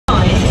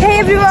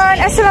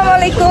আসসালামু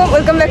আলাইকুম,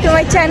 welcome back to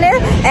my channel.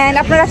 And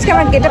আপনারা আজকে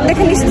আমার গেট আপ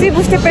দেখে নিশ্চয়ই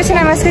বুঝতে পেরেছেন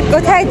আমি আজকে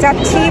কোথায়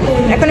যাচ্ছি।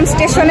 এখন আমি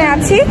স্টেশনে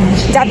আছি,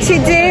 যাচ্ছি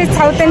যে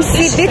সাউথ এন্ড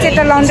সি বিচ,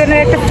 এটা লন্ডনের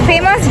একটা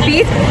famous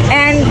beach.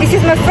 And this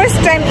is my first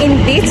time in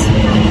beach.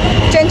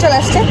 Train চলে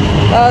আসছে,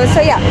 so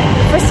yeah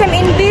first time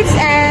in beach.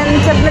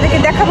 And আপনাদেরকে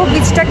দেখাবো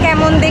বিচটা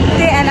কেমন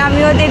দেখতে, অ্যান্ড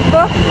আমিও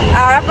দেখবো।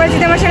 আর আপনারা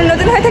যদি আমার চ্যানেল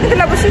নতুন হয়ে থাকে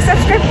তাহলে অবশ্যই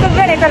সাবস্ক্রাইব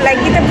করবেন, এটা লাইক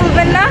দিতে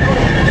ভুলবেন না,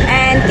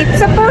 অ্যান্ড কিপ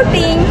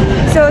সাপোর্টিং।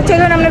 সো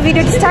চলুন আমরা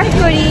ভিডিওটি স্টার্ট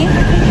করি।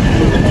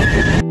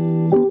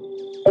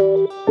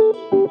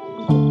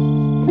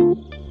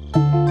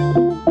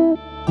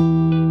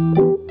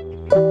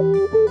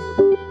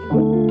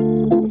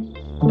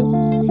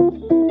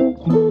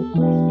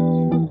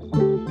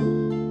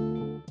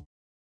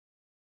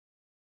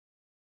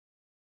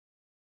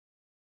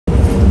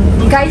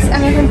 গাইস,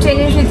 আমি এখন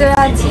ট্রেনের ভিতরে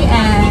আছি।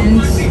 অ্যান্ড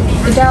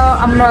এটা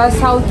আমরা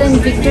সাউথার্ন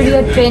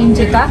ভিক্টোরিয়া ট্রেন,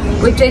 যেটা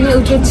ওই ট্রেনে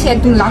উঠেছি।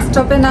 একদম লাস্ট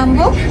স্টপে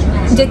নামবো,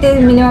 যেতে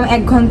মিনিমাম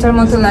 1 ঘন্টার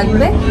মতো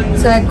লাগবে।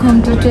 সো 1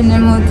 ঘন্টা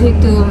ট্রেনের মধ্যে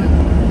একটু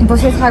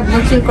বসে থাকবো,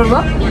 চিল করবো,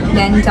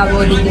 দেন যাবো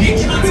ওদিকে।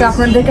 সো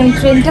আপনাদেরকে আমি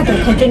ট্রেনটা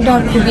দেখাই। ট্রেনটা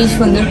আমার খুবই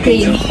সুন্দর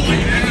ট্রেন।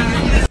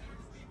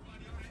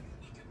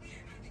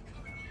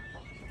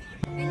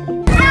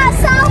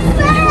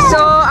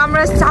 সো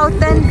আমরা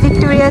সাউথার্ন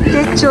ভিক্টোরিয়াতে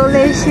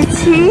চলে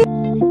এসেছি।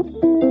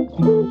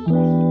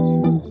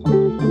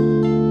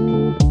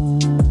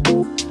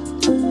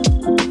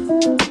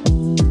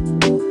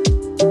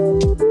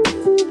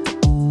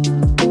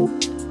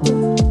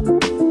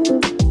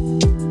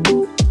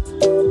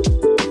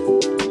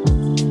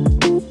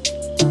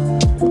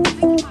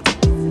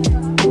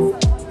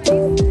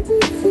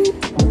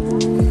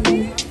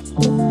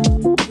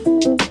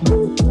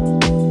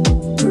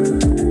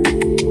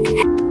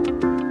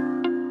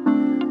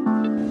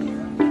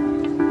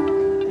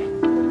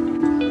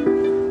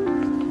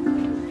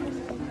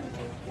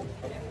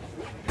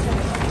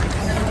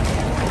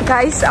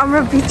 গাইস,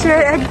 আমরা বিচের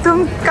একদম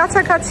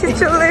কাছাকাছি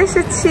চলে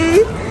এসেছি।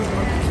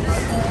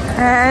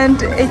 এন্ড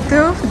এই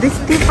তো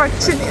দেখতে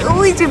পাচ্ছেন,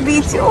 ওই যে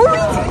বিচ,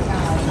 ওই যে।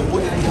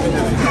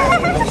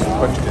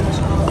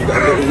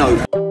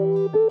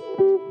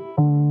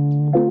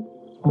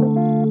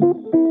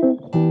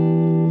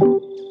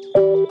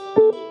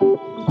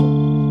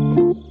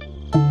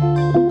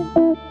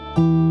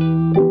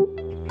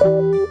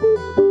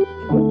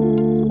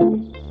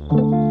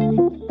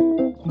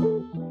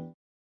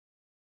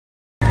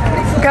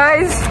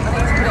 Guys,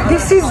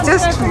 this is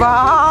just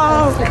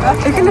wow.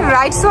 এখানে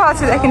রাইডসও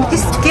আছে, দেখেন কি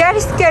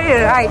scary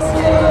rides.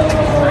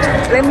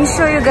 Let me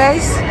show you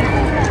guys.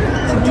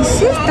 So this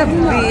is the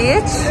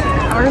beach.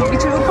 আমরা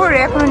বিচের উপরে,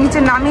 এখনো নিচে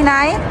নামি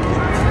নাই।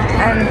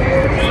 And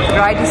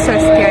ride is so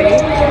scary.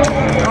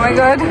 Oh my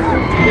god.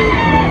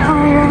 Oh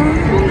my god.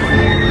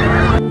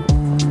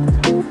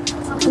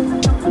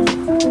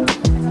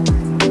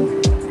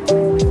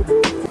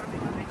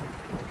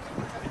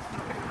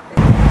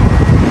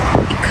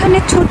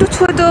 ছোট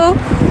ছোট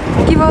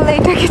কি বলে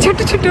এটাকে, ছোট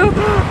ছোট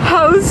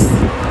হাউস,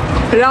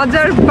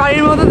 রাজার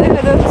বাড়ির মতো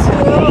দেখা যাচ্ছে।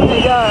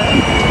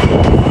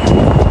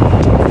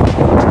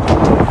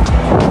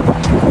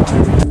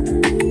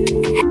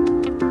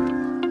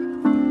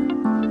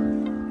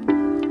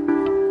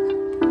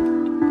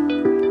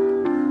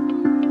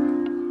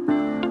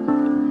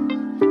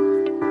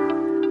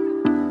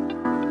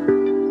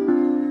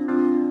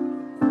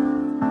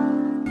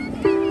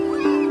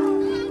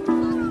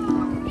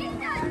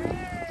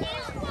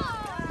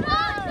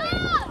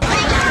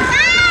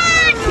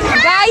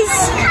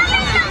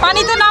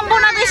 পানিতে নামবো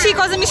না বেশি,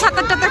 কজ আমি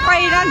সাঁতার টাতার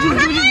পারি না,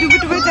 ডুবে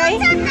ডুবে যাই।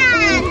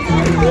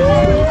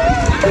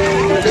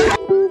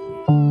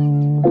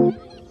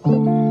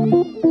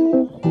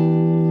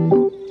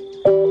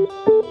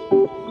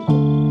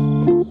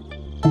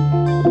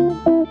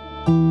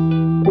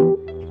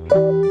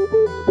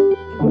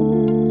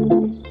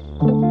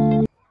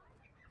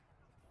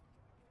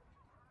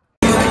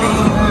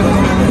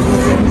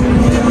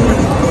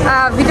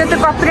 ভিডিওতে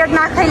কপিরাইট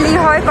না খাইলেই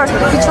হয়,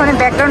 পিছনে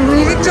ব্যাকগ্রাউন্ড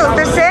মিউজিক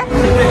চলতেছে।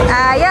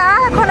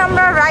 এখন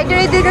আমরা রাইডের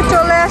দিকে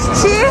চলে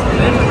আসছি।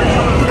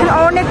 এখানে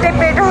অনেক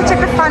টাইপের, এটা হচ্ছে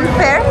একটা ফান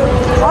ফেয়ার,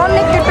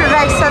 অনেক টাইপের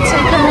রাইডস আছে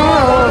এখানে।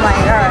 ও মাই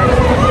god.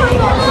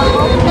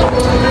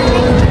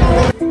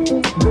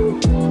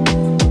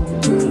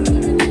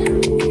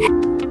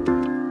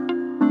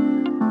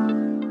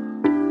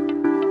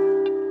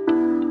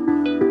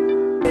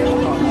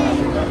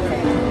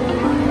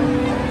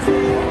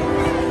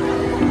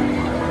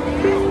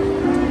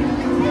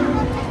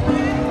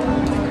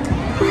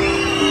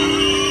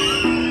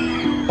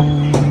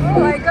 Oh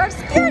my god,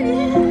 scary!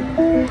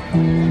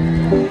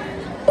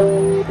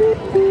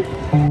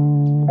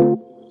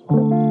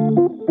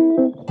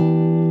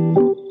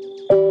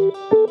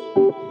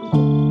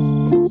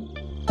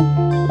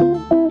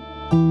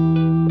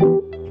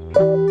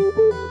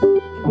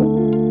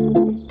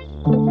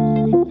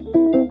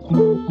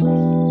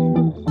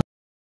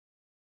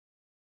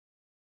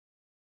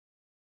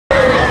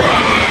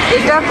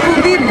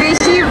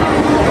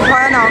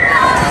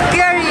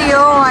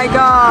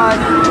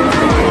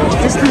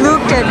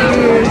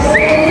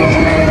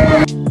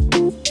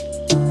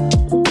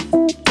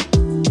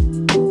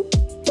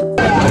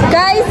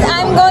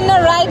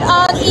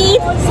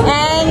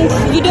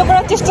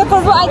 চেষ্টা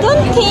করবো। আই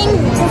ডোন্ট থিঙ্ক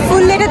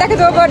ফুল লেটে দেখে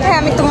দেবো, বাট হ্যাঁ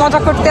আমি তো মজা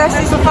করতে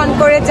আসছি, তো ফান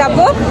করে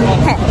যাবো।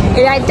 হ্যাঁ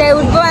এই রাইডটায়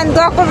উঠবো অ্যান্ড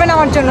দোয়া করবেন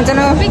আমার জন্য যেন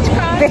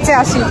বেঁচে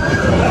আসি।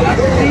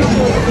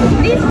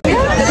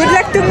 Good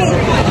luck to me.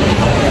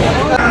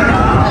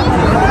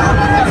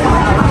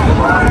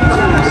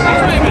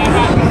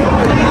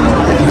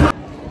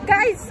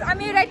 Guys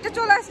আমি এই রাইডটা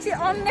চলে আসছি,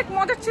 অনেক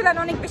মজার ছিল,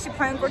 অনেক বেশি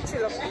ভয়ঙ্কর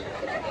ছিল,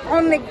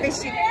 অনেক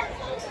বেশি।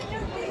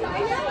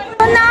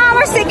 না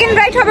আমার সেকেন্ড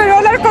রাইড হবে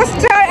রোলার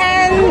কোস্টার,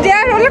 এন্ড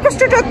রোলার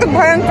কোস্টারটা তো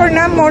ভয়ঙ্কর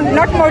না,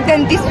 not more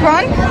than this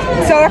one.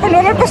 So এখন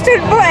রোলার কোস্টার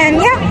উঠবো এন্ড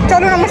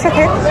চলুন আমার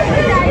সাথে।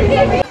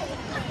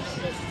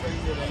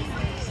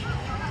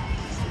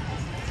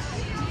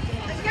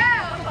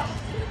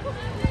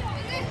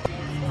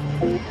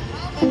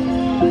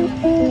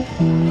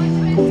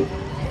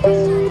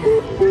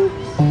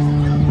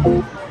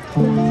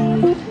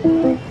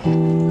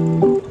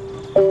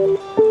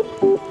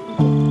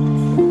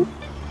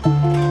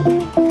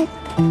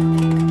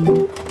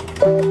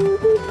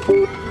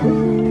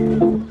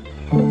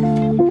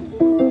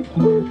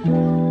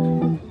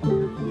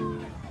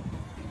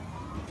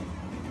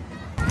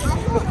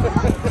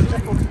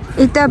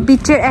 এটা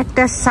বিচের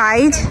একটা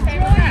সাইড,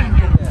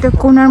 এটা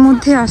কোনার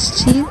মধ্যে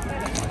আসছি।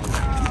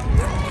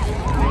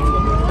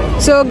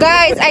 So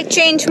guys I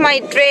change my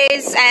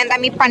dress and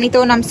আমি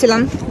পানিতেও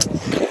নামছিলাম,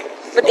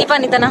 বাট এই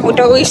পানিতে না,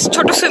 ওটা ওই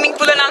ছোট সুইমিং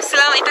পুলে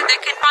নামছিলাম। এটা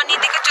দেখেন পানি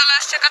দিকে চলে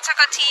আসছে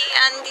কাছাকাছি,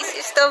 and this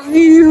is the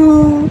view.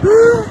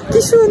 কি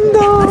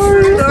সুন্দর।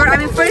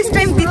 আমি ফার্স্ট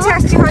টাইম বিচে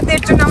আসছি, হয়তো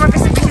এর জন্য আমার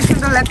কাছে বেশি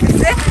সুন্দর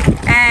লাগতেছে।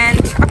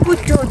 এন্ড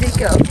আপুটো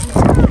দিকে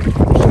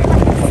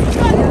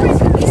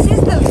দিস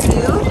ইজ দ্য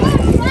ভিউ।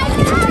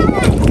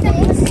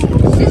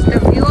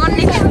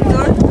 অনেক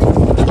সুন্দর।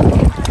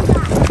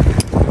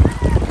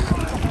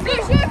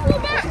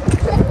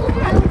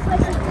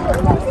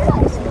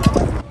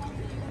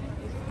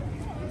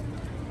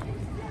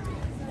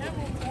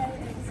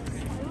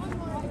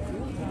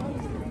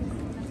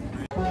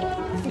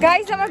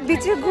 গাইস আমার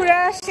বিচে ঘোরা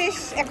শেষ,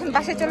 এখন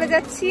বাসায় চলে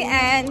যাচ্ছি।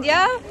 এন্ড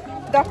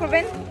দোয়া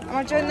করবেন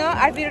আমার জন্য।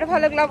 আর ভিডিওটা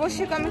ভালো লাগলে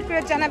অবশ্যই কমেন্ট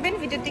করে জানাবেন,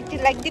 ভিডিওতে একটি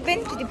লাইক দিবেন,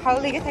 যদি ভালো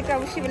লেগে থাকে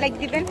অবশ্যই লাইক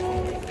দিবেন,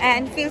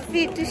 and feel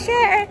free to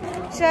share.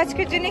 So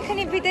আজকের জন্য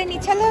এখানে বিদায়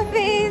নিচ্ছি, আল্লাহ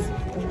হাফেজ।